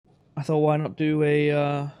I thought why not do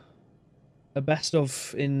a best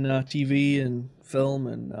of in TV and film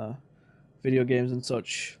and video games and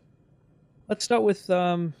such. Let's start with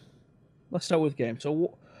games.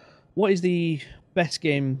 So, what is the best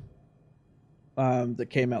game that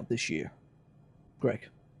came out this year, Greg?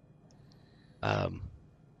 Um,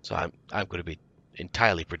 so I'm going to be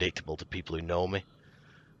entirely predictable to people who know me,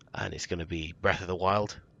 and it's going to be Breath of the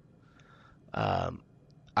Wild.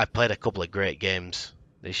 I played a couple of great games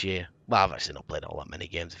this year. Well, I've actually not played all that many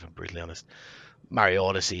games, if I'm brutally honest. Mario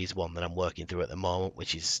Odyssey is one that I'm working through at the moment,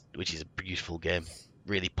 which is a beautiful game,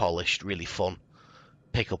 really polished, really fun.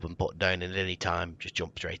 Pick up and put down at any time, just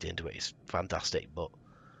jump straight into it. It's fantastic. But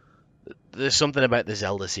there's something about the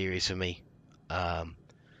Zelda series for me,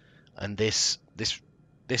 and this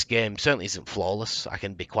game certainly isn't flawless. I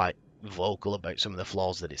can be quite vocal about some of the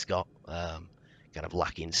flaws that it's got. Kind of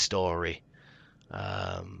lacking story,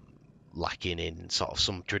 um, lacking in sort of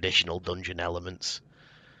some traditional dungeon elements.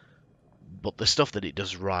 But the stuff that it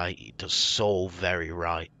does right, it does so very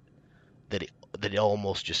right that it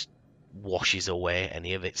almost just washes away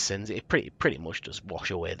any of its sins. It pretty much does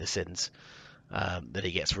wash away the sins that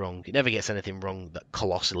it gets wrong. It never gets anything wrong that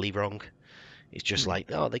colossally wrong. It's just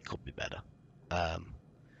like, oh, they could be better. Um,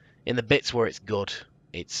 in the bits where it's good,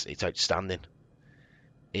 it's outstanding.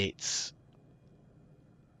 It's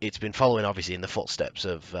been following obviously in the footsteps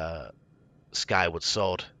of Skyward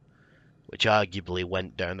Sword, which arguably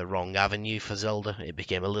went down the wrong avenue for Zelda. It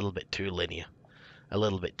became a little bit too linear, a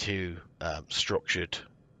little bit too structured.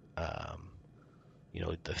 Um,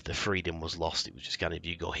 the freedom was lost. It was just kind of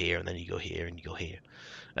you go here and then you go here and you go here.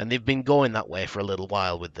 And they've been going that way for a little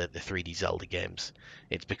while with the 3D Zelda games.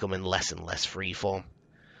 It's becoming less and less freeform.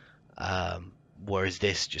 Whereas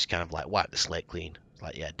this just kind of like wipe the slate clean. It's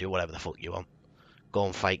like, yeah, do whatever the fuck you want. Go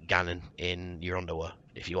and fight Ganon in your underwear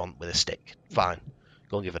if you want with a stick. Fine.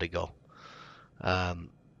 Go and give it a go. And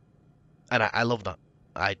I love that.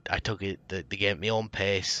 I took the game at my own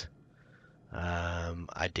pace.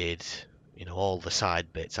 I did, all the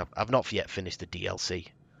side bits. I've not yet finished the DLC.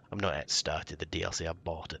 I've not yet started the DLC. I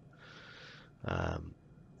bought it.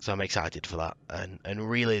 So I'm excited for that. And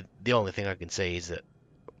really, the only thing I can say is that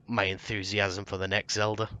my enthusiasm for the next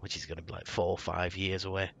Zelda, which is going to be like 4 or 5 years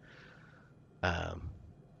away,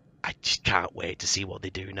 I just can't wait to see what they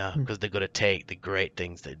do now, because they're going to take the great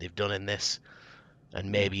things that they've done in this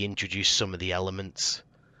and maybe introduce some of the elements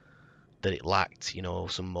that it lacked,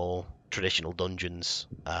 some more traditional dungeons,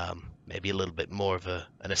 maybe a little bit more of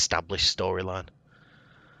an established storyline.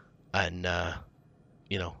 And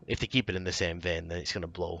if they keep it in the same vein, then it's going to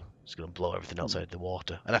blow everything else out of the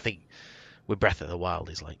water. And I think with Breath of the Wild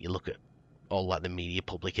is like, you look at all like the media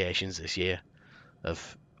publications this year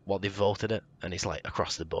of what they've voted it, and it's like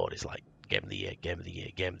across the board, it's like game of the year, game of the year,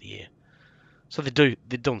 game of the year. So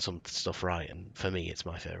they've done some stuff right, and for me, it's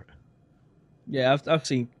my favorite. Yeah, I've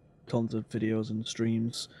seen tons of videos and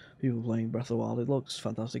streams, people playing Breath of the Wild. It looks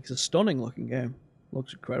fantastic. It's a stunning looking game.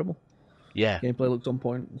 Looks incredible. Yeah, Gameplay looks on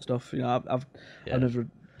point and stuff. yeah, I've never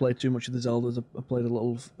played too much of the Zeldas. I played a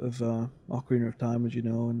little of Ocarina of Time, as you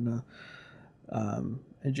know, and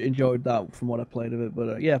enjoyed that from what I played of it.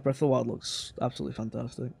 But yeah, Breath of the Wild looks absolutely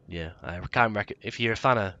fantastic. yeah. I can't if you're a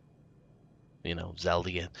fan of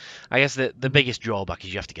Zelda game. I guess the biggest drawback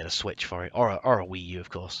is you have to get a Switch for it, or a Wii U, of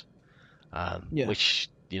course. Yeah, Which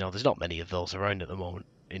there's not many of those around at the moment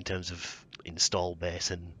in terms of install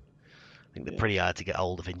base, and I think they're yeah, pretty hard to get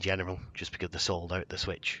hold of in general, just because they're sold out the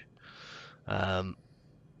Switch. Um,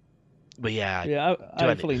 but yeah, yeah. do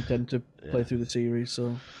I any, fully intend to play yeah, through the series,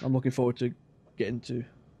 so I'm looking forward to getting to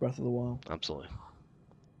Breath of the Wild. absolutely.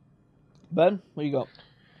 Ben, what you got?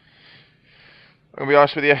 I'll be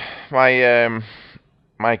honest with you,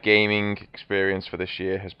 my gaming experience for this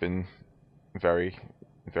year has been very,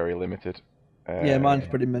 very limited. Yeah, mine's Um,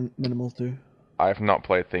 pretty minimal too. I've not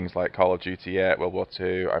played things like Call of Duty yet, World War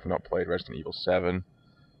Two. I've not played Resident Evil 7.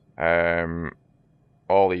 Um,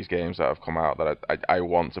 all these games that have come out that I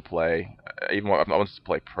want to play. Even I've not wanted to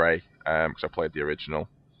play Prey, because I played the original.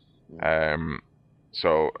 Um,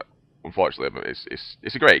 so unfortunately,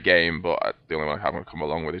 it's a great game, but the only one I haven't come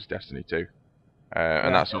along with is Destiny 2. And Yeah,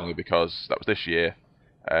 that's only because that was this year.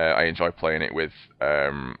 I enjoy playing it with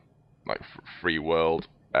like free world.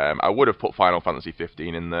 I would have put Final Fantasy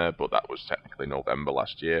 15 in there, but that was technically November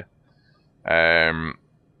last year. Um,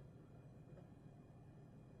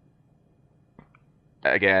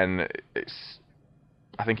 Again,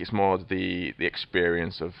 I think it's more the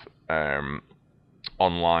experience of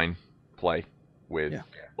online play with yeah,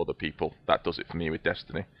 other people that does it for me with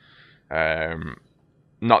Destiny. Um,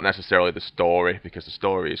 Not necessarily the story, because the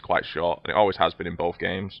story is quite short, and it always has been in both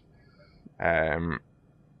games. Um,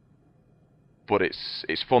 but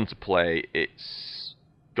it's fun to play. It's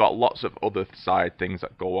got lots of other side things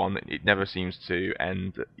that go on. It never seems to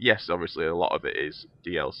end. Yes, obviously a lot of it is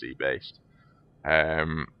DLC based,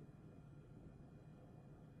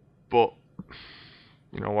 but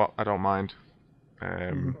you know what? I don't mind.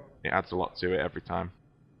 It adds a lot to it every time.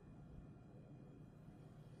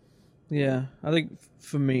 Yeah, I think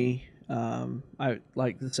for me, I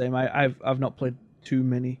like the same. I've not played too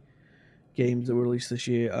many games that were released this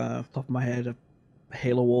year. Off the top of my head,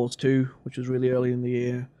 Halo Wars 2, which was really early in the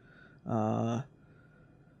year.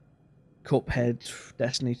 Cuphead,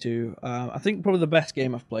 Destiny 2. I think probably the best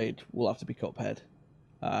game I've played will have to be Cuphead.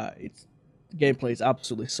 It's the gameplay is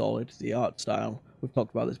absolutely solid. The art style, we've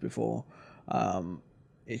talked about this before.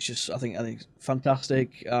 It's just I think it's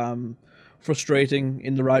fantastic. Frustrating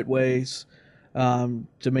in the right ways,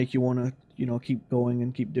 to make you want to keep going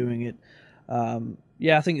and keep doing it.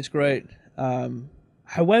 Yeah, I think it's great.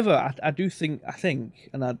 However, I do think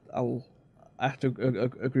and I have to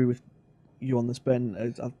agree with you on this,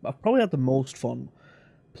 Ben. I've probably had the most fun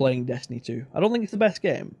playing Destiny 2. I don't think it's the best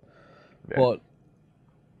game, but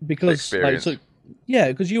because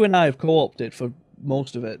because you and I have co-opted it for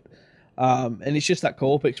most of it, and it's just that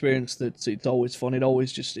co-op experience that's it's always fun. It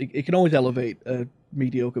always it can always elevate a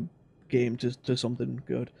mediocre game to something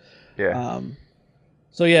good. Yeah.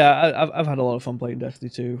 So yeah, I've had a lot of fun playing Destiny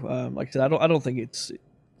 2. Like I said, I don't think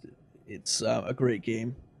it's a great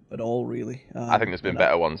game at all, really. I think there's been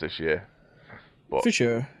better ones this year. But for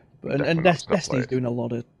sure, and Destiny's doing a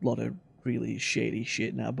lot of really shady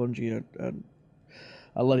shit now. Bungie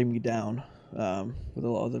are letting me down with a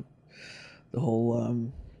lot of the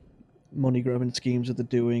whole money grabbing schemes that they're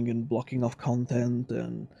doing and blocking off content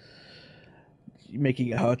and making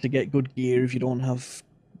it hard to get good gear if you don't have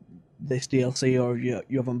this DLC or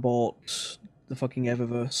you haven't bought the fucking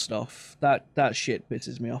Eververse stuff. That shit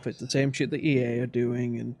pisses me off. It's the same shit that EA are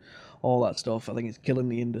doing and all that stuff. I think it's killing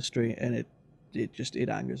the industry and it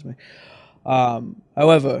angers me.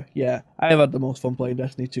 However, yeah, I have had the most fun playing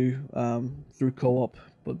Destiny 2 through co-op,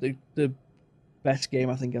 but the best game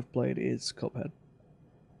I think I've played is Cuphead.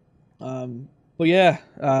 But yeah,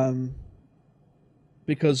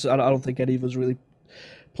 because I don't think any of us really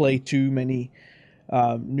play too many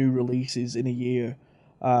new releases in a year,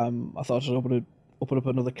 I thought I'd open up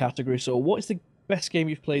another category. So, what is the best game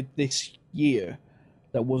you've played this year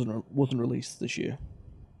that wasn't released this year?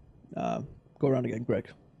 Go around again, Greg.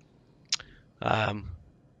 I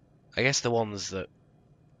guess the ones that,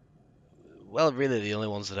 well, really the only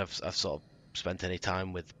ones that I've sort of spent any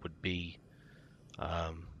time with would be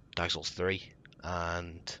Dark Souls 3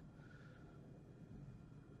 and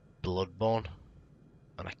Bloodborne,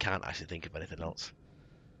 and I can't actually think of anything else.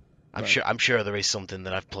 I'm sure there is something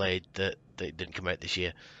that I've played that didn't come out this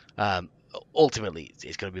year. Ultimately,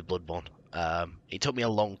 it's going to be Bloodborne. It took me a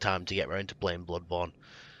long time to get around to playing Bloodborne.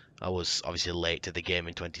 I was obviously late to the game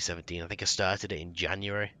in 2017. I think I started it in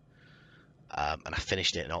January, and I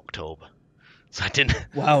finished it in October. So I didn't.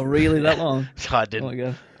 Wow, really that long? So I didn't. Oh my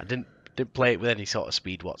God. I didn't play it with any sort of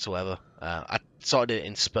speed whatsoever. I sort of did it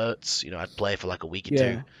in spurts. I'd play for like a week or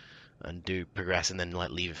two, and do progress, and then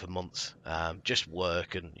like leave it for months. Just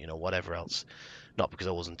work and whatever else. Not because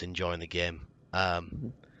I wasn't enjoying the game.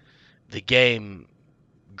 The game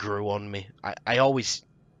grew on me. I always.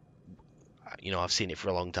 I've seen it for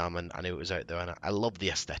a long time and I knew it was out there, and I love the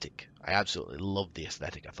aesthetic. I absolutely loved the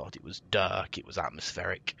aesthetic. I thought it was dark, it was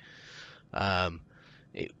atmospheric. The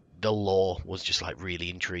lore was just like really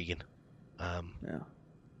intriguing.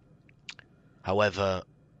 However,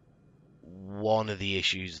 one of the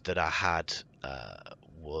issues that I had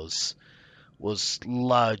was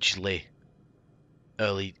largely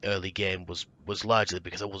early game was largely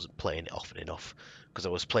because I wasn't playing it often enough. Because I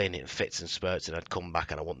was playing it in fits and spurts, and I'd come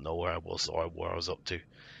back and I wouldn't know where I was or where I was up to.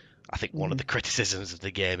 I think one of the criticisms of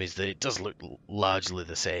the game is that it does look largely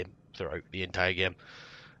the same throughout the entire game.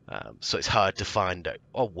 So it's hard to find out,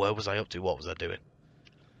 where was I up to? What was I doing?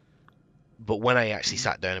 But when I actually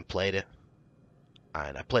sat down and played it,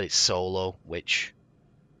 and I played it solo, which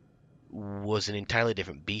was an entirely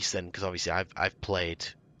different beast then, because obviously I've played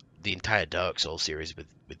the entire Dark Souls series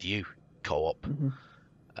with you co-op.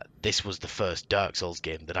 This was the first Dark Souls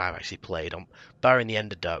game that I've actually played on, barring the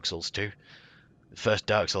end of Dark Souls 2. The first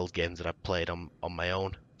Dark Souls games that I played on my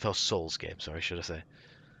own. First Souls game, sorry, should I say?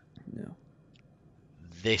 Yeah.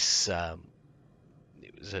 This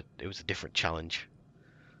it was a different challenge.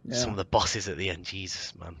 Yeah. Some of the bosses at the end,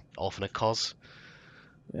 Jesus man, Orphan of Kos.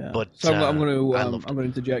 Yeah. But so I'm going to to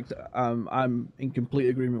interject. I'm in complete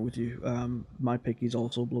agreement with you. My pick is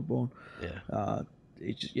also Bloodborne. Yeah.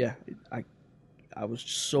 It's just I was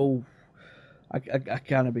so I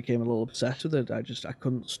kind of became a little obsessed with it. I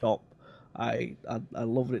couldn't stop. I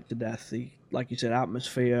loved it to death. The, like you said,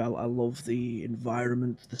 atmosphere. I love the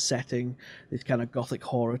environment, the setting, this kind of gothic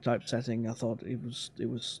horror type setting. I thought it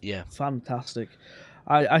was Yeah. fantastic.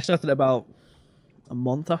 I started about a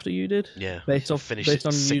month after you did. Yeah. Based off Finished based it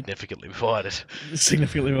on you significantly before I did.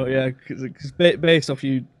 significantly more, yeah, because based off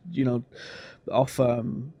you know, off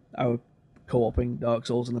our co-oping Dark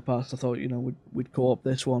Souls in the past, I thought we'd co-op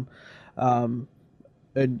this one, and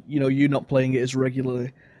you not playing it as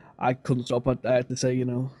regularly, I couldn't stop. I had to say,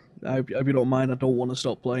 if you don't mind, I don't want to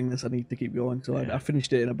stop playing this. I need to keep going. So I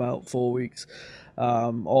finished it in about 4 weeks.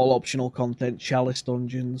 All optional content, chalice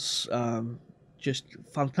dungeons, just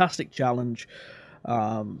fantastic challenge.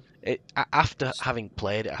 After having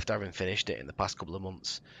played it, after having finished it in the past couple of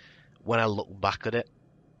months, when I look back at it,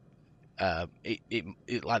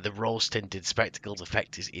 it like the rose tinted spectacles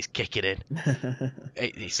effect is kicking in.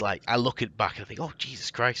 It's like I look it back and I think, oh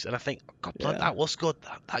Jesus Christ, and I think, God, that was good.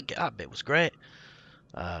 That bit was great.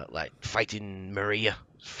 Like fighting Maria,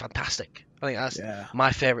 fantastic. I think that's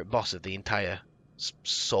my favorite boss of the entire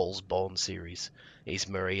Soulsborne series is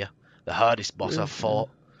Maria. The hardest boss I've fought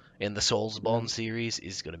in the Soulsborne series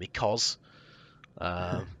is going to be Kos.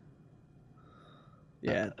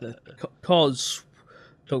 Kos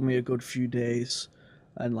took me a good few days,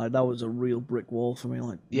 and like that was a real brick wall for me.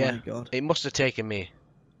 Like, my God, it must have taken me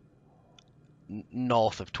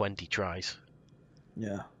north of 20 tries.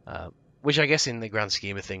 Yeah. Which I guess in the grand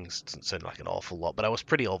scheme of things doesn't sound like an awful lot, but I was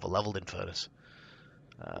pretty over leveled in fairness.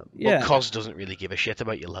 But Kos doesn't really give a shit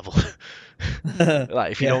about your level.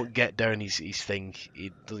 Like if you don't get down his thing,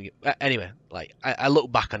 he doesn't. Anyway, like I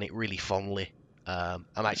look back on it really fondly. I'm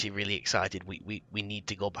actually really excited. We need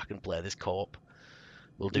to go back and play this co-op.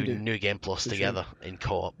 We'll do New Game Plus together in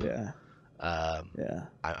co-op. Yeah.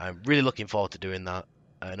 I'm really looking forward to doing that.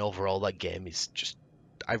 And overall, that game is just,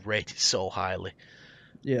 I rate it so highly.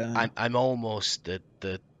 Yeah. I'm almost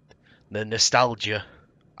the nostalgia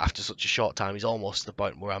after such a short time is almost the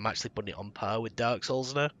point where I'm actually putting it on par with Dark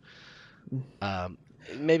Souls now.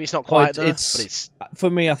 Maybe it's not quite there, but it's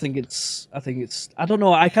for me. I think it's. I don't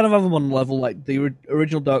know. I kind of have them on level like the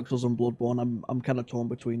original Dark Souls and Bloodborne. I'm kind of torn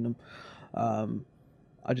between them.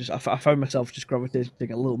 I found myself just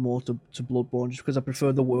gravitating a little more to Bloodborne just because I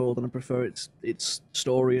prefer the world and I prefer its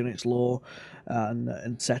story and its lore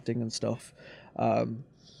and setting and stuff. Even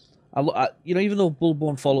though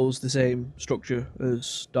Bloodborne follows the same structure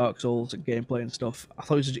as Dark Souls and gameplay and stuff, I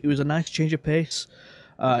thought it was a nice change of pace,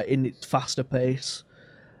 in its faster pace.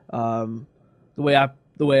 The way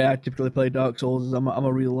I typically play Dark Souls is I'm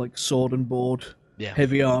a real like sword and board,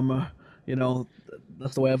 heavy armor.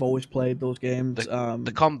 That's the way I've always played those games.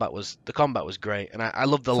 The combat was great, and I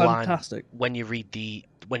love the fantastic line when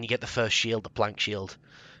you get the first shield, the plank shield,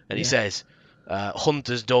 and he says,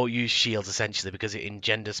 hunters don't use shields essentially because it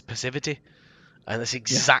engenders passivity, and that's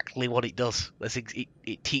exactly what it does.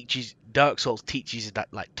 It teaches Dark Souls teaches that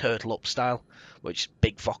like turtle up style, which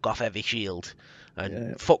big fuck off heavy shield,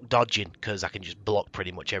 and fuck dodging because I can just block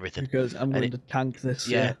pretty much everything. Because I'm going to tank this.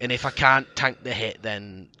 Yeah, and if I can't tank the hit,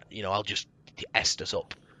 then I'll just Estus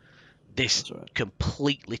up. This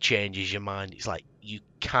completely changes your mind. It's like you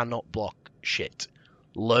cannot block shit.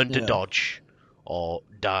 Learn to dodge or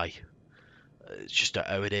die. It's just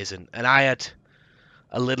how it is, and I had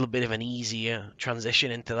a little bit of an easier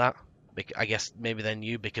transition into that. I guess maybe than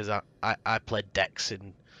you because I played Dex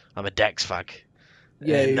and I'm a Dex fag.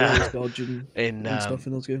 Yeah, you're always dodging and stuff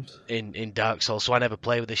in those games. In Dark Souls, so I never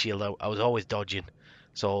played with the shield. I was always dodging.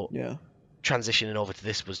 So transitioning over to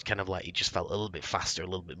this was kind of like it just felt a little bit faster, a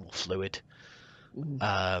little bit more fluid.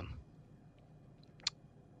 But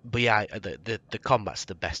yeah, the combat's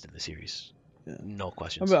the best in the series, no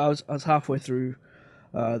questions. I was halfway through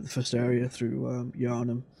the first area through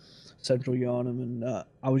Yharnam, Central Yharnam, and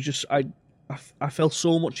I fell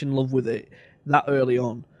so much in love with it that early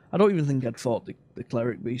on. I don't even think I'd fought the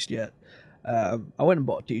cleric beast yet. I went and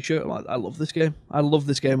bought a T-shirt. I'm like, I love this game. I love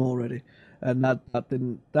this game already. And that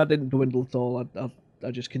didn't dwindle at all. I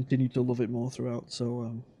just continued to love it more throughout.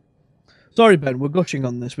 So, sorry, Ben, we're gushing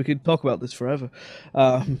on this. We could talk about this forever.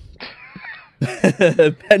 Ben,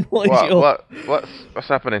 what's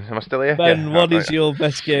happening? Am I still here? Ben, what is your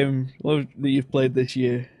best game that you've played this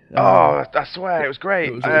year? I swear it was great.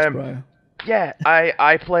 It was prior. Yeah,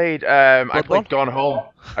 I played Gone Home.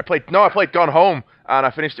 I played Gone Home, and I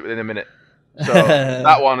finished it within a minute. So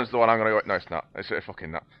that one is the one I'm gonna go. No, it's not. It's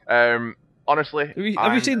fucking not. Honestly,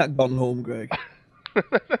 have you seen that Gone Home, Greg?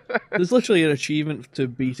 There's literally an achievement to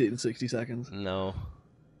beat it in 60 seconds. No.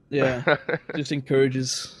 Yeah, just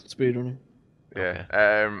encourages speedrunning.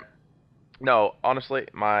 Yeah. No, honestly,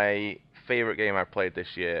 my favourite game I've played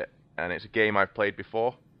this year, and it's a game I've played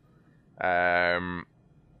before.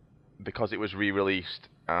 Because it was re-released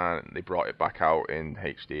and they brought it back out in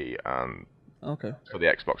HD and Okay. for the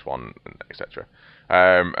Xbox One, etc.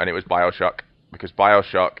 And it was BioShock, because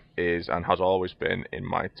BioShock is and has always been in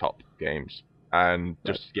my top games, and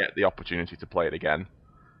just to get the opportunity to play it again,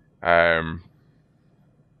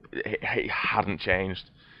 it hadn't changed.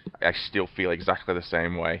 I still feel exactly the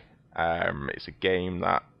same way. It's a game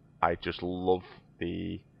that I just love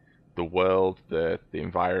the world, the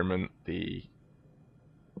environment, the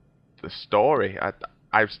story.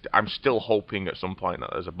 I'm still hoping at some point that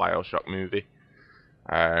there's a BioShock movie,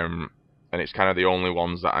 and it's kind of the only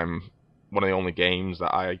ones that one of the only games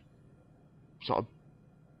that I sort of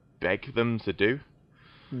beg them to do.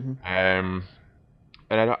 Mm-hmm.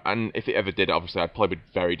 And if it ever did, obviously I'd probably be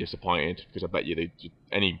very disappointed, because I bet you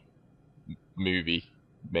any movie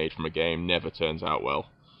made from a game never turns out well.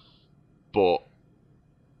 But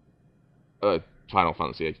Final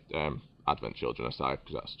Fantasy Advent Children aside,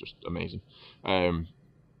 because that's just amazing.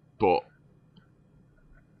 But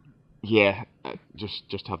yeah,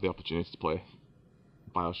 just have the opportunity to play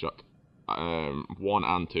BioShock 1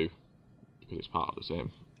 and 2, because it's part of the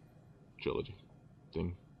same trilogy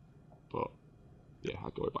thing. But yeah,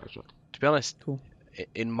 I'd go with BioShock. To be honest, Cool.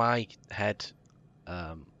 in my head,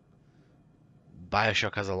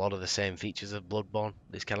 BioShock has a lot of the same features of Bloodborne.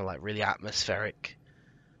 This kind of like really atmospheric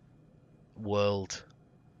world,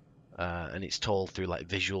 and it's told through like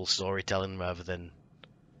visual storytelling rather than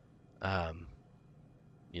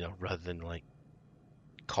like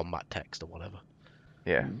combat text or whatever.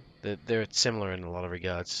 Yeah. They're similar in a lot of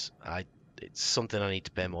regards. It's something I need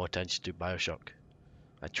to pay more attention to. BioShock.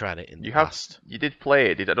 I tried it in the past. You did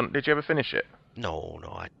play it. Did you ever finish it? No,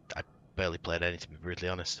 I barely played any, to be brutally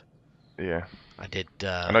honest. Yeah. I did.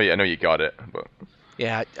 I know you got it, but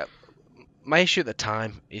yeah. My issue at the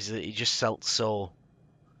time is that it just felt so.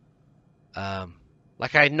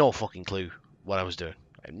 Like I had no fucking clue what I was doing.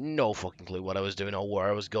 I had no fucking clue what I was doing or where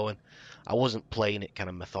I was going. I wasn't playing it kind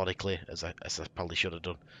of methodically as I probably should have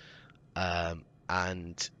done.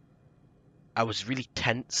 And I was really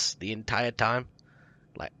tense the entire time.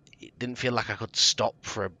 Like it didn't feel like I could stop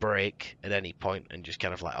for a break at any point and just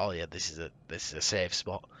kind of like, oh yeah, this is a safe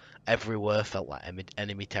spot. Everywhere felt like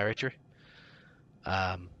enemy territory.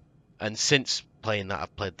 And since playing that,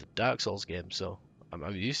 I've played the Dark Souls game, so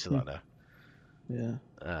I'm used to that now.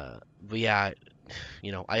 Yeah. But yeah,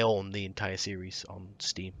 I own the entire series on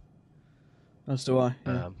Steam. As do I.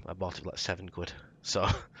 Yeah. I bought it for like £7, so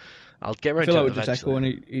I'll get around I feel to like it we're just eventually.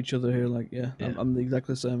 echoing each other here. Like, yeah. I'm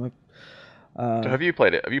exactly the same. so have you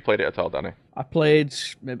played it? Have you played it at all, Danny? I played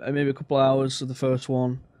maybe a couple of hours of the first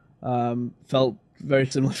one. Felt very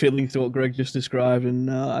similar feelings to what Greg just described,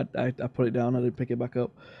 and I put it down. I didn't pick it back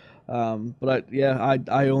up. But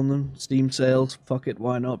I own them. Steam sales. Fuck it.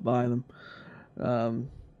 Why not buy them?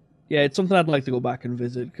 Yeah, it's something I'd like to go back and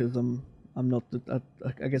visit, because I'm not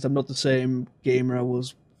I guess I'm not the same gamer I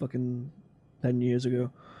was fucking 10 years ago.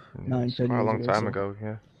 Yeah, 10 quite a years long ago, time so. ago.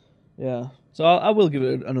 Yeah. Yeah, so I will give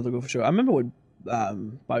it another go for sure. I remember when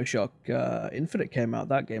BioShock Infinite came out.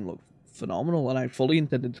 That game looked phenomenal, and I fully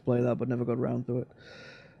intended to play that, but never got around to it.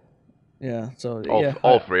 Yeah, so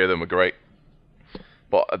All three of them were great,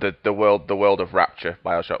 but the world of Rapture,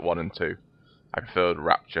 BioShock 1 and 2, I preferred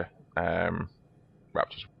Rapture.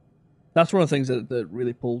 Rapture's. That's one of the things that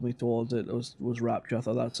really pulled me towards it was Rapture. I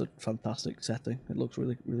thought that's a fantastic setting. It looks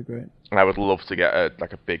really, really great. And I would love to get a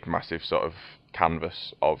big, massive sort of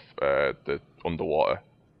canvas of the underwater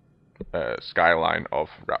skyline of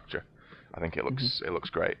Rapture. I think it looks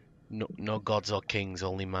great. No gods or kings,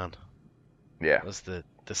 only man. Yeah. That's the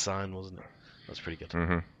sign, wasn't it? That's pretty good.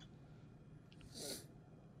 Mm-hmm.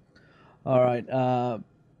 All right,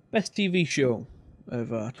 best TV show of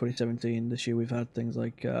 2017. This year we've had things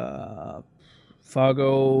like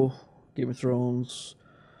Fargo, Game of Thrones,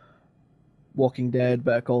 Walking Dead,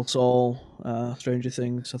 Better Call Saul, Stranger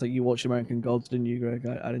Things. I think you watched American Gods, didn't you, Greg?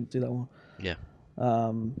 I didn't see that one. Yeah.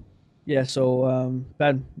 Yeah. So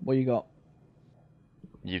Ben, what you got?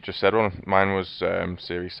 You just said one. Mine was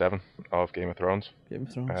Series 7 of Game of Thrones. Game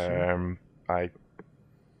of Thrones. Sure. I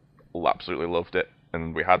absolutely loved it,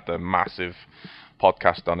 and we had the massive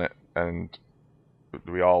podcast on it, and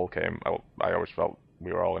we all came. I always felt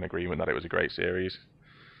we were all in agreement that it was a great series.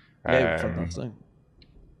 Yeah, fantastic.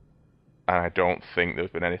 And I don't think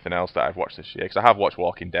there's been anything else that I've watched this year, because I have watched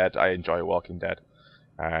Walking Dead. I enjoy Walking Dead.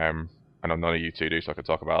 I know none of you two do, so I could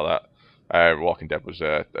talk about that. Walking Dead was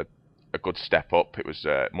a good step up. It was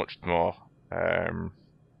much more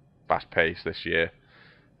fast-paced this year.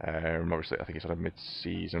 Obviously, I think it's on a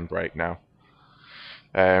mid-season break now.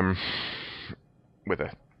 with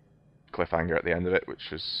a cliffhanger at the end of it,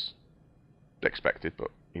 which was expected, but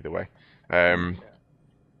either way. I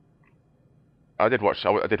did watch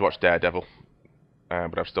Daredevil,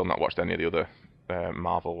 but I've still not watched any of the other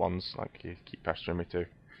Marvel ones, like you keep pestering me to.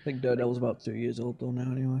 I think Daredevil's about 2 years old though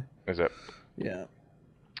now, anyway. Is it? Yeah.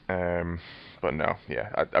 But no, yeah,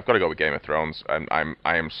 I've got to go with Game of Thrones. I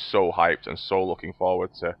am so hyped and so looking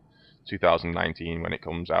forward to 2019 when it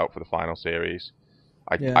comes out for the final series.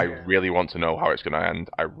 I really want to know how it's going to end.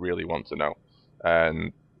 I really want to know,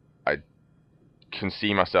 and I can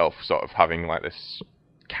see myself sort of having like this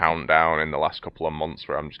countdown in the last couple of months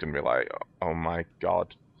where I'm just going to be like, oh my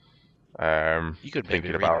god. You could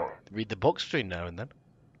maybe read the books between now and then.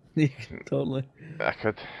 Yeah, totally. I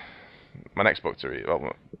could. My next book to read,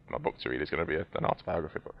 well, my book to read is going to be an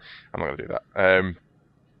autobiography, but I'm not going to do that.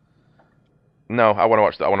 No, I want to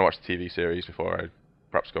watch the TV series before I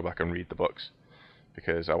perhaps go back and read the books,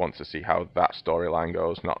 because I want to see how that storyline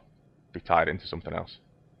goes, not be tied into something else.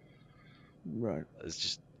 Right. It's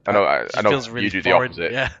just. I know really you do foreign. the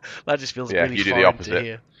opposite. Yeah, that just feels yeah, really you do foreign the opposite. to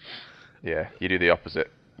hear. Yeah, you do the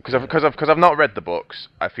opposite. Because I've not read the books,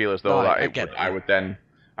 I feel as though I would then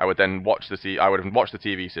watch the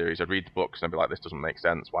TV series, I'd read the books, and I'd be like, this doesn't make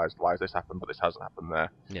sense. Why has this happened, but this hasn't happened there?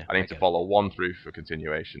 Yeah, I need to follow one through for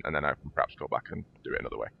continuation, and then I can perhaps go back and do it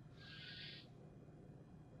another way.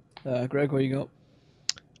 Greg, what you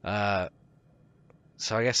got?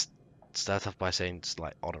 So I guess start off by saying just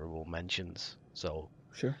like honourable mentions. So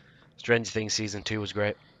sure. Stranger Things season 2 was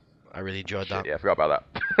great. I really enjoyed that. Yeah, I forgot about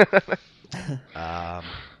that.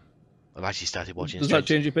 I've actually started watching. Does that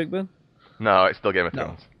change your pick, Ben? No, it's still Game of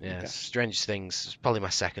Thrones. Yeah, Okay. Stranger Things is probably my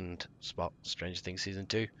second spot. Stranger Things season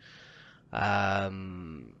 2. I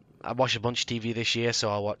watched a bunch of TV this year, so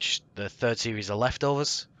I watched the third series of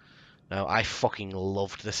Leftovers. Now, I fucking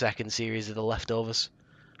loved the second series of The Leftovers.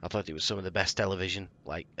 I thought it was some of the best television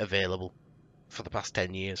like available for the past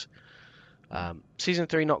 10 years. Season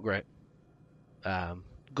 3, not great.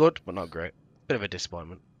 Good, but not great. Bit of a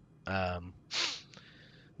disappointment.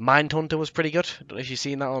 Mindhunter was pretty good. Don't know if you've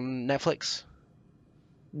seen that on Netflix.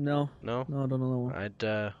 No, I No? don't know that one.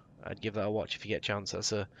 I'd give that a watch if you get a chance.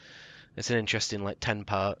 It's an interesting like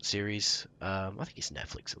 10-part series. I think it's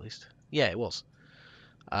Netflix at least. Yeah, it was.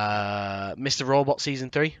 Mr. Robot season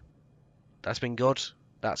 3. That's been good.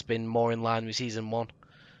 That's been more in line with season 1.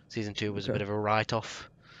 Season 2 was a bit of a write-off.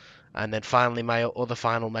 And then finally, my other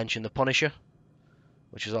final mention, The Punisher,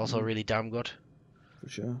 which is also really damn good. For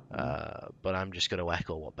sure. But I'm just going to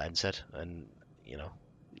echo what Ben said, and you know,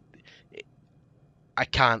 I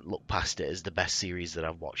can't look past it as the best series that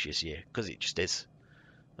I've watched this year because it just is.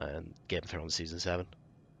 And Game of Thrones season 7.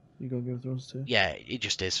 You go Game of Thrones too? Yeah, it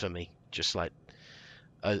just is for me. Just like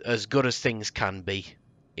as good as things can be,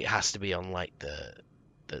 it has to be on like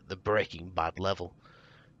the Breaking Bad level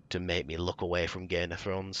to make me look away from Game of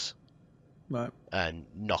Thrones. Right. And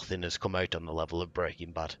nothing has come out on the level of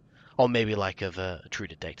Breaking Bad. Or maybe like of True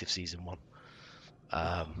Detective season 1.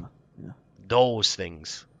 Yeah. Those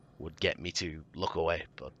things would get me to look away,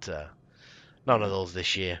 but none of those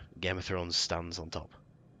this year. Game of Thrones stands on top.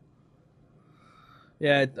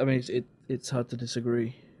 Yeah, I mean it's hard to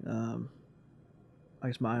disagree. I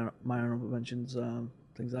guess my honorable mentions,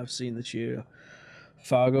 things I've seen this year: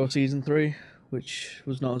 Fargo season 3, which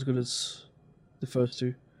was not as good as the first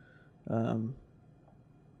two.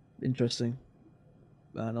 Interesting,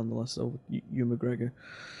 nonetheless. So Ewan McGregor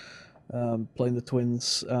playing the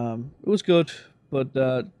twins, it was good, but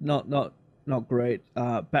not great.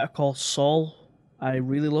 Better Call Saul, I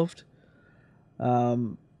really loved.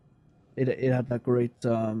 It had that great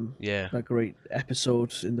that great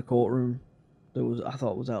episode in the courtroom that I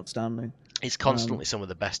thought was outstanding. It's constantly some of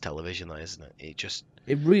the best television, though, isn't it?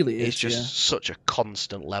 It really is. It's just such a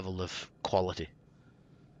constant level of quality.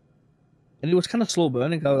 And it was kind of slow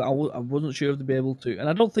burning. I wasn't sure if they'd be able to, and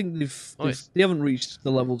I don't think they haven't reached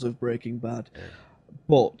the levels of Breaking Bad,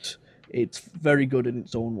 but it's very good in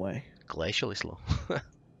its own way. Glacially slow.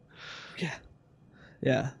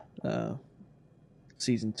 Yeah.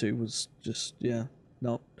 Season 2 was just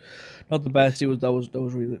not the best. That was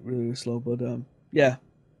really really slow, but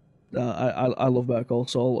I love Better Call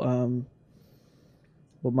Saul.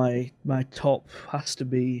 But my top has to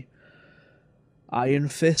be Iron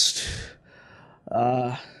Fist.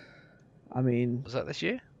 I mean, was that this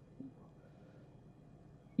year?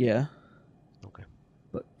 Yeah. Okay.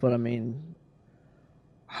 But I mean,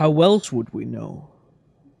 how else would we know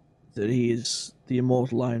that he is the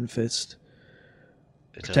immortal Iron Fist,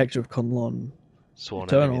 protector of Kunlun, Sworn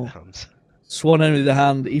eternal, enemy of the hands. Sworn enemy of the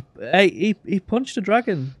hand. He punched a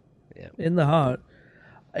dragon in the heart.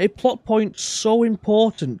 a plot point so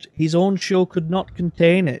important his own show could not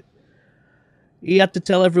contain it. He had to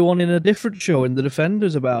tell everyone in a different show in The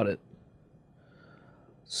Defenders about it.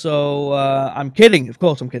 So I'm kidding, of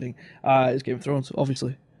course I'm kidding. It's Game of Thrones,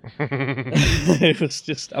 obviously. It was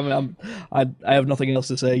just, I mean, I have nothing else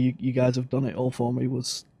to say. You guys have done it all for me. It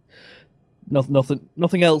was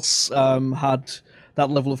nothing else had that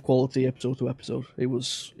level of quality episode to episode. It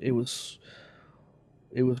was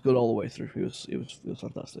good all the way through. It was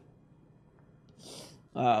fantastic.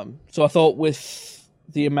 So I thought with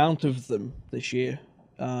the amount of them this year,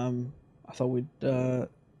 I thought we'd have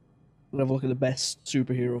a look at the best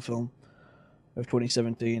superhero film of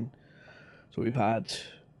 2017. So we've had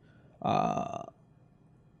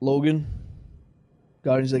Logan,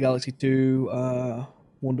 Guardians of the Galaxy 2,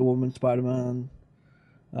 Wonder Woman, Spider-Man.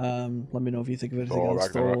 Let me know if you think of anything else.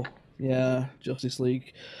 Thor, yeah, Justice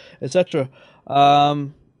League, etc.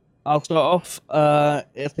 I'll start off. I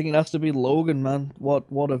think it has to be Logan, man. What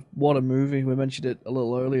a movie. We mentioned it a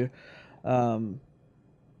little earlier.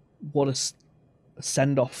 What a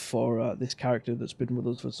send off for this character that's been with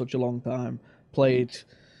us for such a long time. Played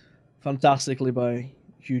fantastically by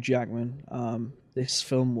Hugh Jackman. This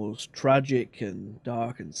film was tragic and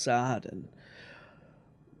dark and sad and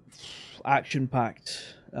action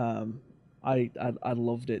packed. I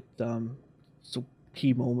loved it. Some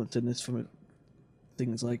key moments in this film,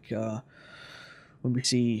 things like when we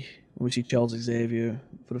see Charles Xavier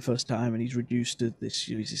for the first time and he's reduced to this,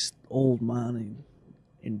 he's this old man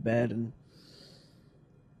in bed, and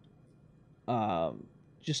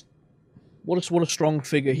just what a strong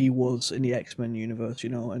figure he was in the X-Men universe,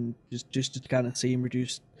 and just to kind of see him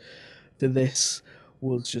reduced to this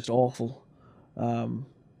was just awful.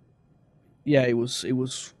 Yeah, it was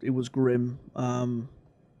grim.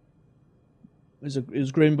 It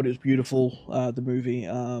was grim, but it was beautiful. The movie.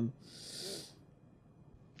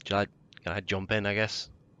 Can I jump in? I guess.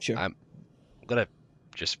 Sure. I'm gonna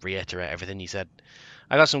just reiterate everything you said.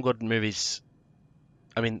 I got some good movies.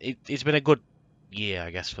 I mean, it's been a good year, I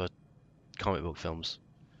guess, for comic book films.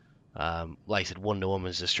 Like I said, Wonder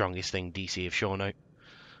Woman's the strongest thing DC have shown out.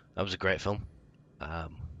 That was a great film.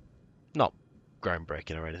 Not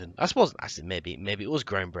groundbreaking or anything. I suppose actually maybe it was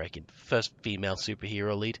groundbreaking. First female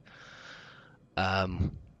superhero lead.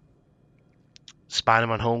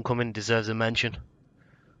 Spider-Man: Homecoming deserves a mention.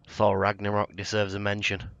 Thor: Ragnarok deserves a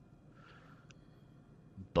mention.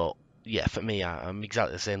 But yeah, for me, I'm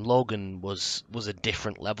exactly the same. Logan was a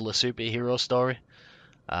different level of superhero story.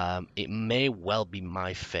 It may well be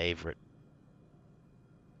my favorite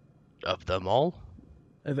of them all.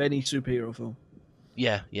 Of any superhero film.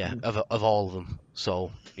 Yeah, of all of them.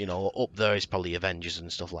 So up there is probably Avengers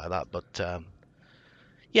and stuff like that. But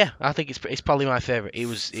yeah, I think it's probably my favorite. It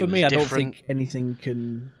was for me. I different. don't think anything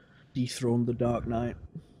can dethrone The Dark Knight.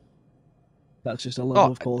 That's just a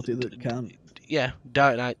level of quality that can't. Yeah,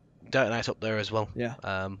 Dark Knight's up there as well.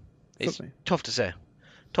 Yeah. It's tough to say.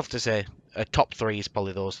 A top three is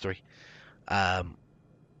probably those three.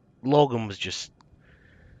 Logan was just.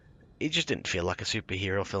 It just didn't feel like a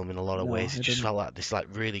superhero film in a lot of ways. It just felt like this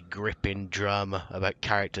really gripping drama about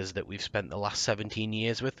characters that we've spent the last 17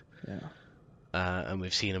 years with. Yeah. And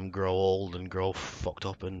we've seen them grow old and grow fucked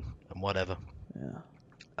up and whatever.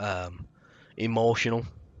 Yeah. Emotional,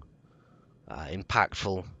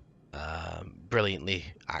 impactful, brilliantly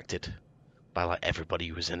acted by everybody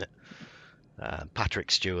who was in it. Patrick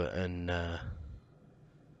Stewart and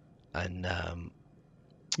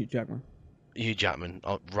Hugh Jackman,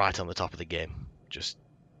 right on the top of the game, just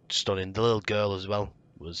stunning. The little girl as well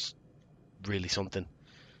was really something.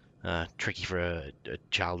 Tricky for a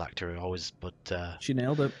child actor always, but she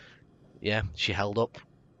nailed it. Yeah, she held up.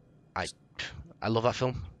 I love that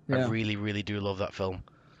film. Yeah. I really, really do love that film.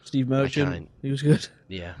 Steve Merchant, he was good.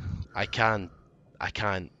 Yeah, I can't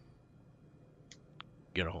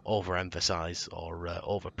overemphasize or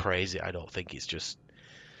overpraise it. I don't think it's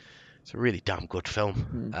a really damn good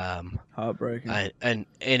film. Heartbreaking. And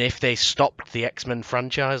if they stopped the X-Men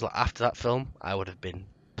franchise after that film, I would have been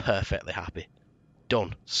perfectly happy.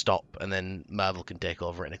 Done, stop, and then Marvel can take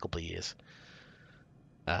over it in a couple of years.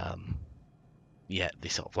 Yeah, they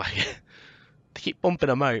sort of they keep bumping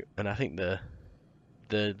them out, and I think they're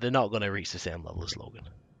not going to reach the same level as Logan.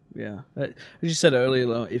 Yeah, as you said earlier,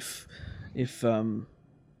 though, if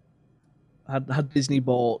had Disney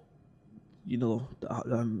bought,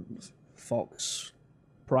 Fox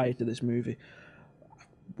prior to this movie,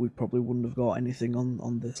 we probably wouldn't have got anything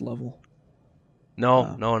on this level.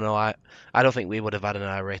 No. I don't think we would have had an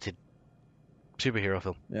R-rated superhero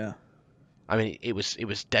film. Yeah. I mean, it was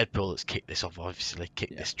Deadpool that's kicked this off. Obviously,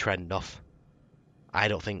 kicked this trend off. I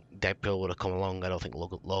don't think Deadpool would have come along. I don't think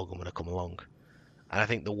Logan would have come along, and I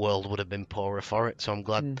think the world would have been poorer for it. So I'm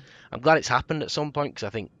glad it's happened at some point, because I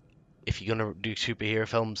think if you're gonna do superhero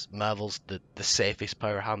films, Marvel's the safest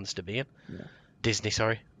pair of hands to be in. Yeah. Disney,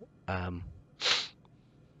 sorry.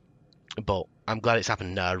 But I'm glad it's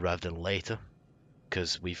happened now rather than later,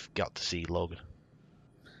 because we've got to see Logan.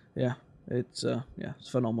 Yeah, it's a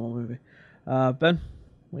phenomenal movie. Ben,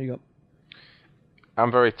 what you got?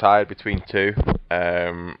 I'm very tired between two,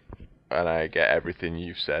 and I get everything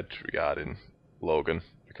you've said regarding Logan,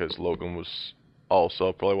 because Logan was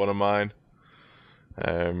also probably one of mine.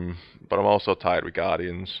 But I'm also tired with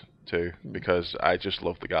Guardians too, because I just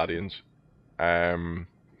love the Guardians.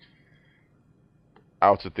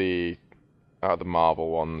 Out of the Marvel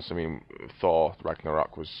ones, I mean, Thor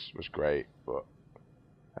Ragnarok was great, but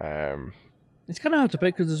it's kind of hard to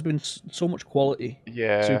pick because there's been so much quality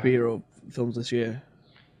superhero films this year.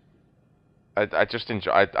 I just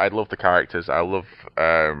enjoy. I love the characters. I love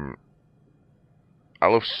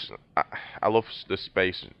the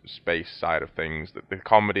space side of things. The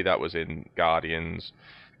comedy that was in Guardians,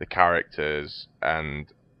 the characters, and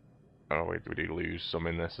we do lose some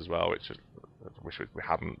in this as well, which I wish we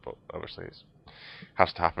hadn't, but obviously it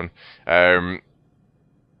has to happen.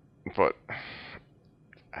 But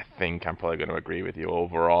I think I'm probably going to agree with you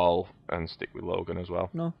overall and stick with Logan as well.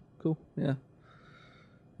 No, cool, yeah,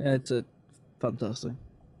 it's a fantastic.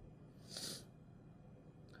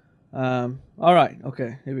 All right,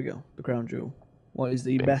 okay, here we go. The crown jewel. What is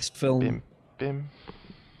the best film?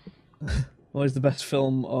 What is the best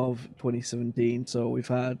film of 2017? So we've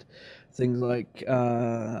had things like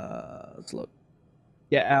let's look,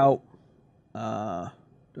 Get Out. I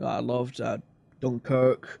loved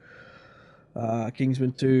Dunkirk,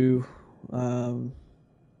 Kingsman 2,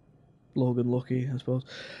 Logan Lucky, I suppose.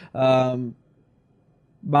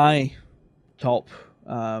 My top,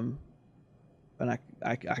 and I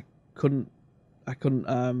couldn't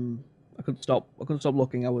stop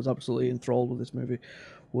looking. I was absolutely enthralled with this movie.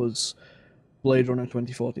 Was Blade Runner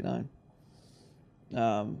 2049.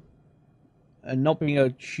 And not being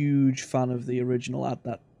a huge fan of the original at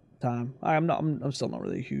that time, I'm still not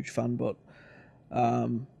really a huge fan, but I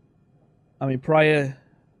mean, prior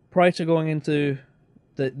to going into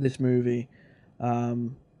this movie, I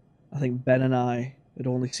think Ben and I had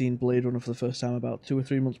only seen Blade Runner for the first time about 2 or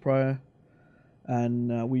 3 months prior,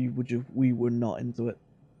 and we were not into it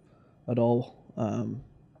at all.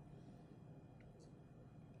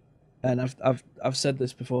 And I've said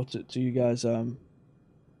this before to you guys.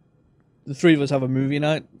 The three of us have a movie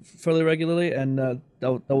night fairly regularly, and that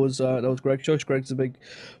was Greg's choice. Greg's a big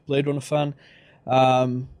Blade Runner fan.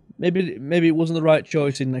 Maybe it wasn't the right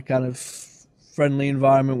choice in the kind of friendly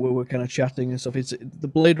environment where we're kind of chatting and stuff. The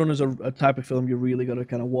Blade Runner's a type of film you really got to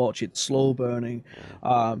kind of watch. It's slow burning.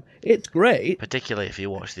 It's great, particularly if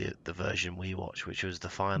you watch the version we watched, which was the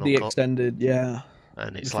final the cut. Extended, yeah.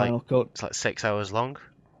 And it's the like final cut. It's like 6 hours long.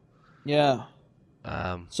 Yeah.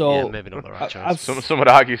 So yeah, maybe not the right choice. Some would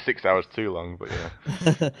argue 6 hours too long, but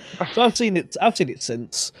yeah. So I've seen it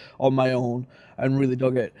since on my own and really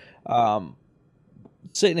dug it.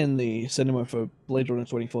 Sitting in the cinema for Blade Runner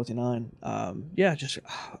 2049, just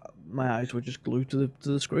my eyes were just glued to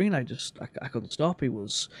the screen. I couldn't stop. It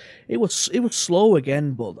was slow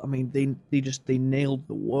again, but I mean they nailed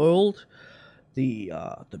the world. The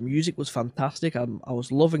music was fantastic. I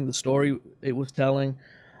was loving the story it was telling.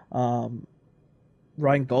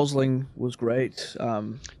 Ryan Gosling was great.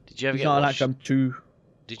 Did you ever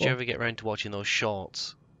Did you ever get around to watching those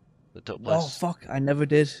shorts that took place? Oh fuck! I never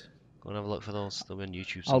did. Go and have a look for those. They'll be on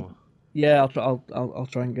YouTube somewhere. I'll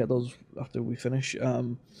try and get those after we finish. I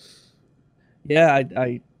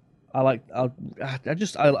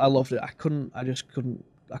loved it. I couldn't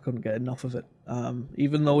get enough of it.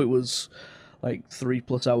 Even though it was like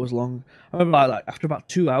 3+ hours long. I remember like after about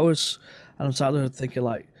 2 hours, and I'm sat there thinking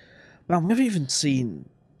like, man, we haven't even seen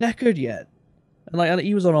Deckard yet, and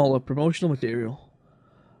he was on all the promotional material.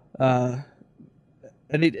 And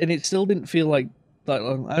it still didn't feel like that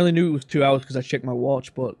long. I only knew it was 2 hours because I checked my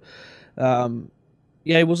watch, but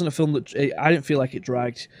it wasn't a film that I didn't feel like it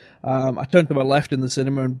dragged. I turned to my left in the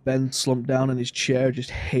cinema and Ben slumped down in his chair,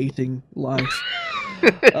 just hating life.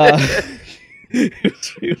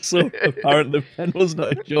 It was so apparent that Ben was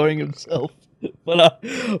not enjoying himself, but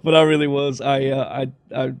I really was. I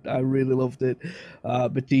really loved it.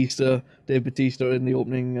 Dave Bautista in the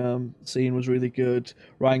opening scene was really good.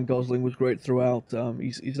 Ryan Gosling was great throughout.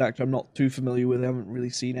 He's an actor I'm not too familiar with. I haven't really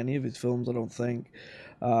seen any of his films, I don't think.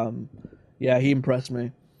 He impressed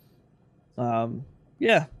me. I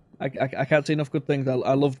can't say enough good things.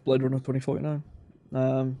 I loved Blade Runner 2049.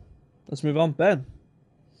 Let's move on. Ben,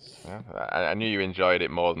 Yeah, I knew you enjoyed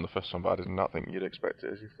it more than the first one, but I did not think you'd expect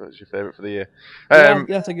it as your favourite for the year. Yeah,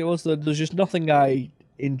 I think it was. There's just nothing I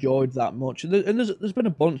enjoyed that much. And there's been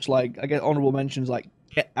a bunch, like, I get honorable mentions, like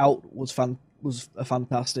Get Out was a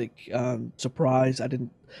fantastic surprise. I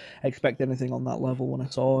didn't expect anything on that level when I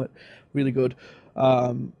saw it. Really good.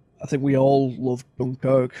 I think we all loved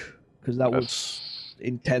Dunkirk because that was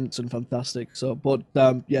intense and fantastic. So, but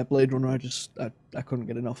yeah, Blade Runner, I couldn't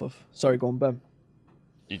get enough of. Sorry, go on, Ben.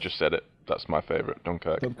 You just said it. That's my favourite,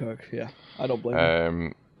 Dunkirk. Dunkirk, yeah, I don't blame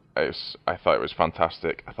you. I thought it was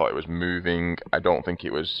fantastic. I thought it was moving. I don't think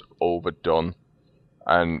it was overdone,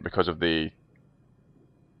 and because of the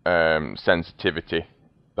sensitivity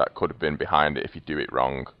that could have been behind it if you do it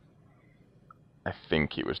wrong, I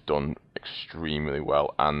think it was done extremely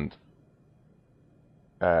well. And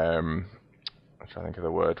I'm trying to think of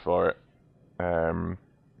the word for it.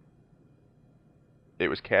 It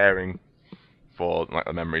was caring for like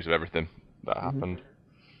the memories of everything that happened.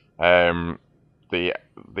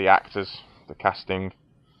 The actors, the casting,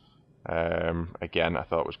 again, I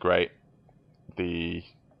thought was great. The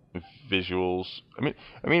visuals. I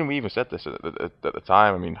mean, we even said this at the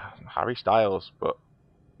time. I mean, Harry Styles, but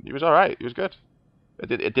he was all right. He was good. I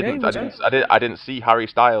didn't see Harry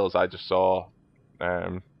Styles. I just saw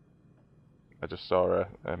a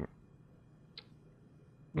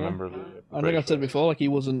member of the. I think I've said before, like he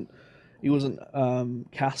wasn't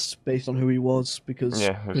cast based on who he was because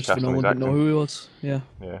Christopher Nolan didn't know who he was. Yeah.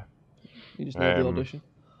 Yeah. He just nailed the audition.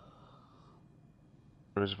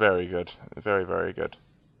 It was very good, very very good,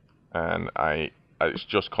 and it's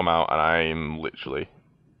just come out, and I'm literally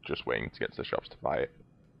just waiting to get to the shops to buy it.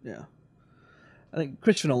 Yeah. I think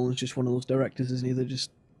Christopher Nolan's just one of those directors, isn't he? That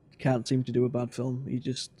just can't seem to do a bad film.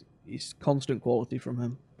 He's constant quality from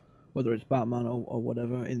him, whether it's Batman or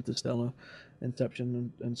whatever, Interstellar,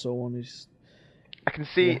 Inception, and so on. I can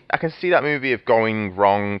see that movie of going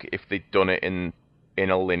wrong if they'd done it in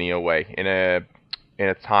a linear way, in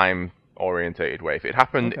a time orientated way. If it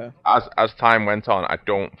happened as time went on, I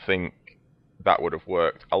don't think that would have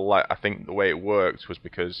worked. I think the way it worked was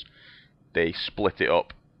because they split it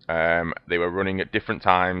up. They were running at different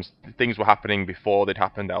times. Things were happening before they'd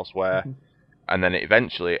happened elsewhere, and then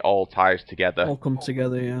eventually it all ties together. All comes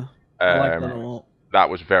together, yeah. I like that a lot. That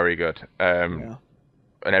was very good. And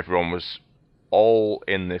everyone was all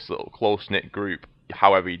in this little close-knit group.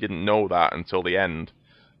 However, you didn't know that until the end,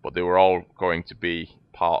 but they were all going to be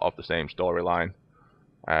part of the same storyline.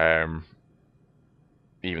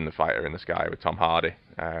 Even the fighter in the sky with Tom Hardy.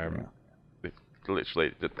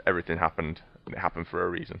 Literally, everything happened, and it happened for a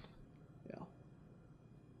reason. Yeah.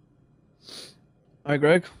 All right,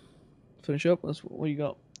 Greg. Finish up. That's what you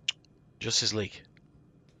got. Justice League.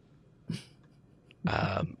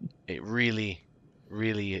 It really,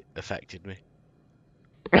 really affected me.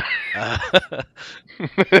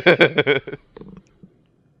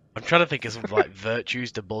 I'm trying to think of some like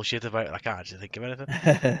virtues to bullshit about it. I can't actually think of anything.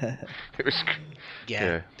 It was,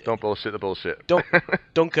 yeah, don't bullshit the bullshit.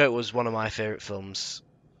 Dunkirk was one of my favourite films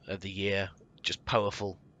of the year. Just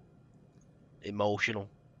powerful, emotional.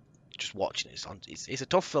 Just watching it, it's a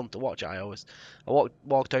tough film to watch. I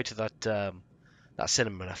walked out of that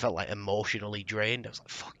cinema and I felt like emotionally drained. I was like,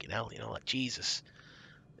 fucking hell, like Jesus.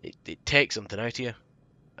 It takes something out of you.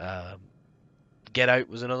 Get Out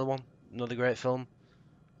was another great film.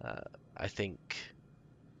 I think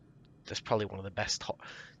that's probably one of the best.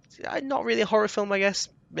 Not really a horror film, I guess.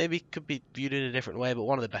 Maybe could be viewed in a different way, but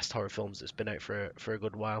one of the best horror films that's been out for a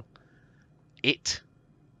good while. It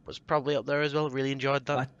was probably up there as well. Really enjoyed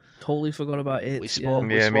that. I totally forgot about it. We spoke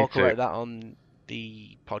about that on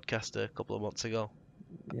the podcast a couple of months ago.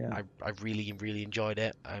 Yeah, I really, really enjoyed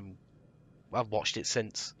it. I've watched it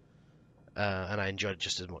since, and I enjoyed it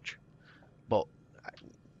just as much. But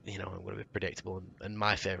I'm going to be predictable, and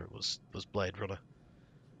my favourite was Blade Runner.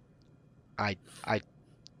 I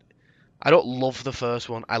don't love the first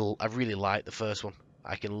one. I really like the first one.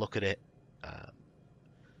 I can look at it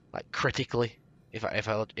like critically. If I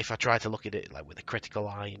try to look at it like with a critical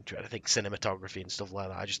eye and try to think cinematography and stuff like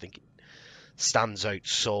that, I just think it stands out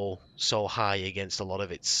so high against a lot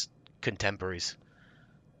of its contemporaries,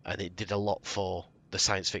 and it did a lot for the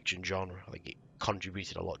science fiction genre. I think it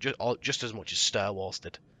contributed a lot, just as much as Star Wars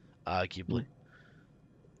did, arguably,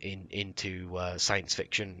 into science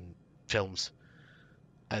fiction films.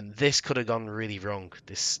 And this could have gone really wrong.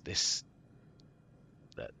 This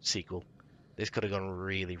sequel, this could have gone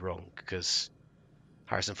really wrong because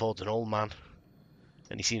Harrison Ford's an old man,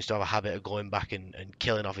 and he seems to have a habit of going back and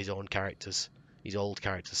killing off his old characters,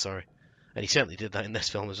 sorry. And he certainly did that in this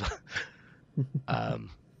film as well.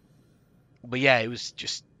 But yeah, it was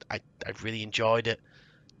just I really enjoyed it.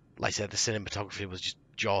 like I said, the cinematography was just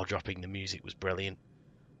jaw-dropping. The music was brilliant.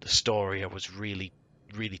 The story, I was really,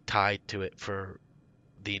 really tied to it for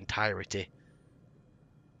the entirety.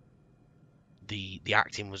 The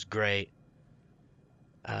acting was great.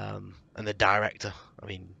 And the director, I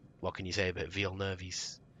mean, what can you say about Villeneuve?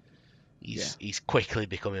 He's quickly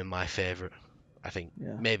becoming my favourite. I think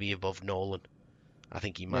maybe above Nolan. I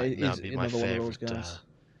think he might now be my favourite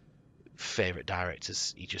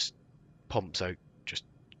directors. He just pumps out just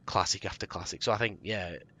classic after classic. So I think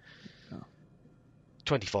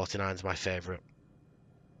 2049 is my favourite.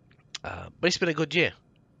 But it's been a good year.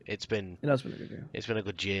 It has been a good year. It's been a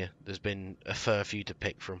good year. There's been a fair few to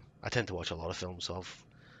pick from. I tend to watch a lot of films, so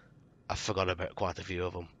I've forgot about quite a few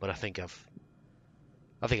of them. But I think I'm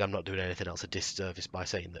not doing anything else a disservice by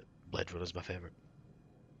saying that Blade Runner is my favourite.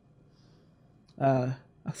 I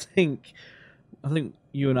think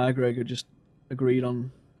you and I, Greg, are just agreed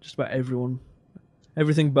on just about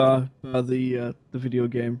everything bar the video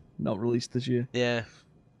game not released this year. Yeah,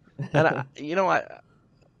 and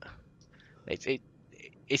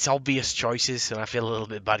it's obvious choices, and I feel a little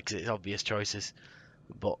bit bad because it's obvious choices,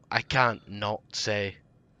 but I can't not say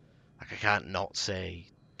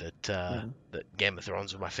that that Game of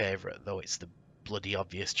Thrones was my favourite, though it's the bloody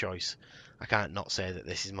obvious choice. I can't not say that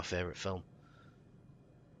this is my favourite film.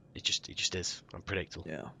 It just is. I'm predictable.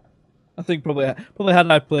 Yeah, I think probably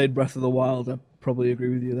had I played Breath of the Wild, I'd probably agree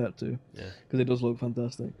with you that too. Yeah, because it does look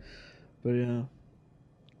fantastic. But yeah,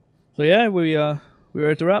 so yeah, we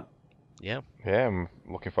ready to wrap. Yeah, I'm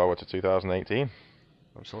looking forward to 2018.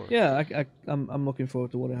 Absolutely. Yeah, I'm looking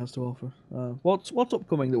forward to what it has to offer. What's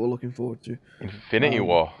upcoming that we're looking forward to? Infinity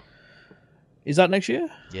War. Is that next year?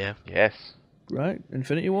 Yeah. Yes. Right,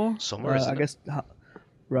 Infinity War. Summer, isn't I guess.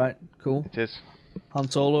 Right, cool. It is.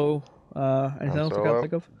 Han Solo. Anything else I can't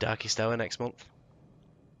think of? Darkest Hour next month.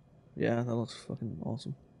 Yeah, that looks fucking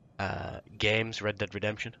awesome. Games, Red Dead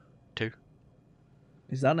Redemption 2.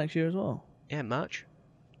 Is that next year as well? Yeah, March.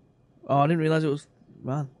 Oh, I didn't realize it was.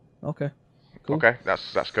 Man, okay. Cool. Okay,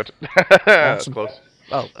 that's good. That's close.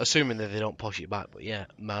 Well, assuming that they don't push it back, but yeah,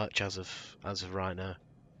 March as of right now.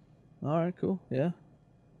 All right, cool. Yeah.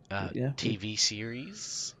 TV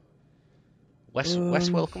series.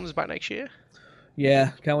 Westworld comes back next year.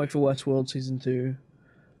 Yeah, can't wait for Westworld season 2.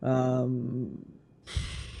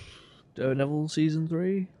 Daredevil season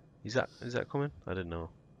 3. Is that coming? I didn't know.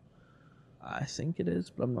 I think it is,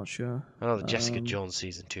 but I'm not sure. I know that Jessica Jones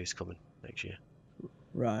season 2 is coming next year.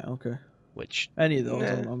 Right. Okay. Which any of those,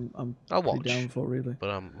 I'm I'll watch down for really. But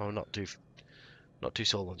I'm not too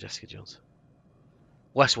sold on Jessica Jones.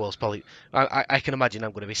 Westworld's probably. I can imagine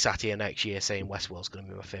I'm going to be sat here next year saying Westworld's going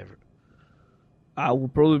to be my favourite. I will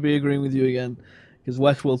probably be agreeing with you again because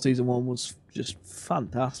Westworld season 1 was just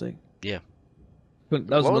fantastic. Yeah. That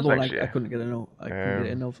was another one I couldn't get enough. I couldn't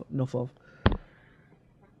get enough of.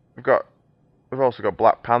 We've also got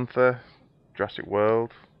Black Panther, Jurassic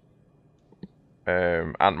World,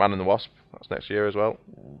 Ant-Man and the Wasp. That's next year as well.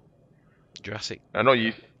 Yeah. Jurassic. I know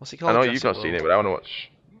you. What's it called? I know you've not seen it, but I want to watch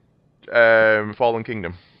Fallen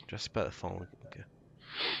Kingdom. Jurassic Park Fallen. Okay.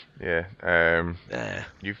 Yeah.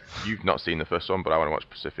 You've not seen the first one, but I want to watch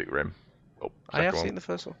Pacific Rim. I have seen the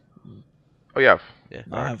first one. Oh, you have? Yeah.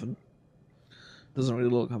 I haven't. Doesn't really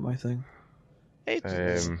look like my thing.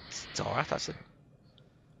 It's alright actually.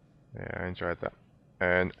 Yeah, I enjoyed that.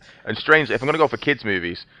 And strangely, if I'm going to go for kids'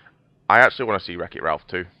 movies, I actually want to see Wreck-It Ralph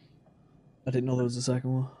 2. I didn't know there was a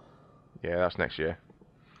second one. Yeah, that's next year.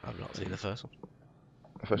 I've not seen the first one.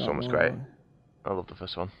 The first one was great. I loved the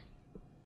first one.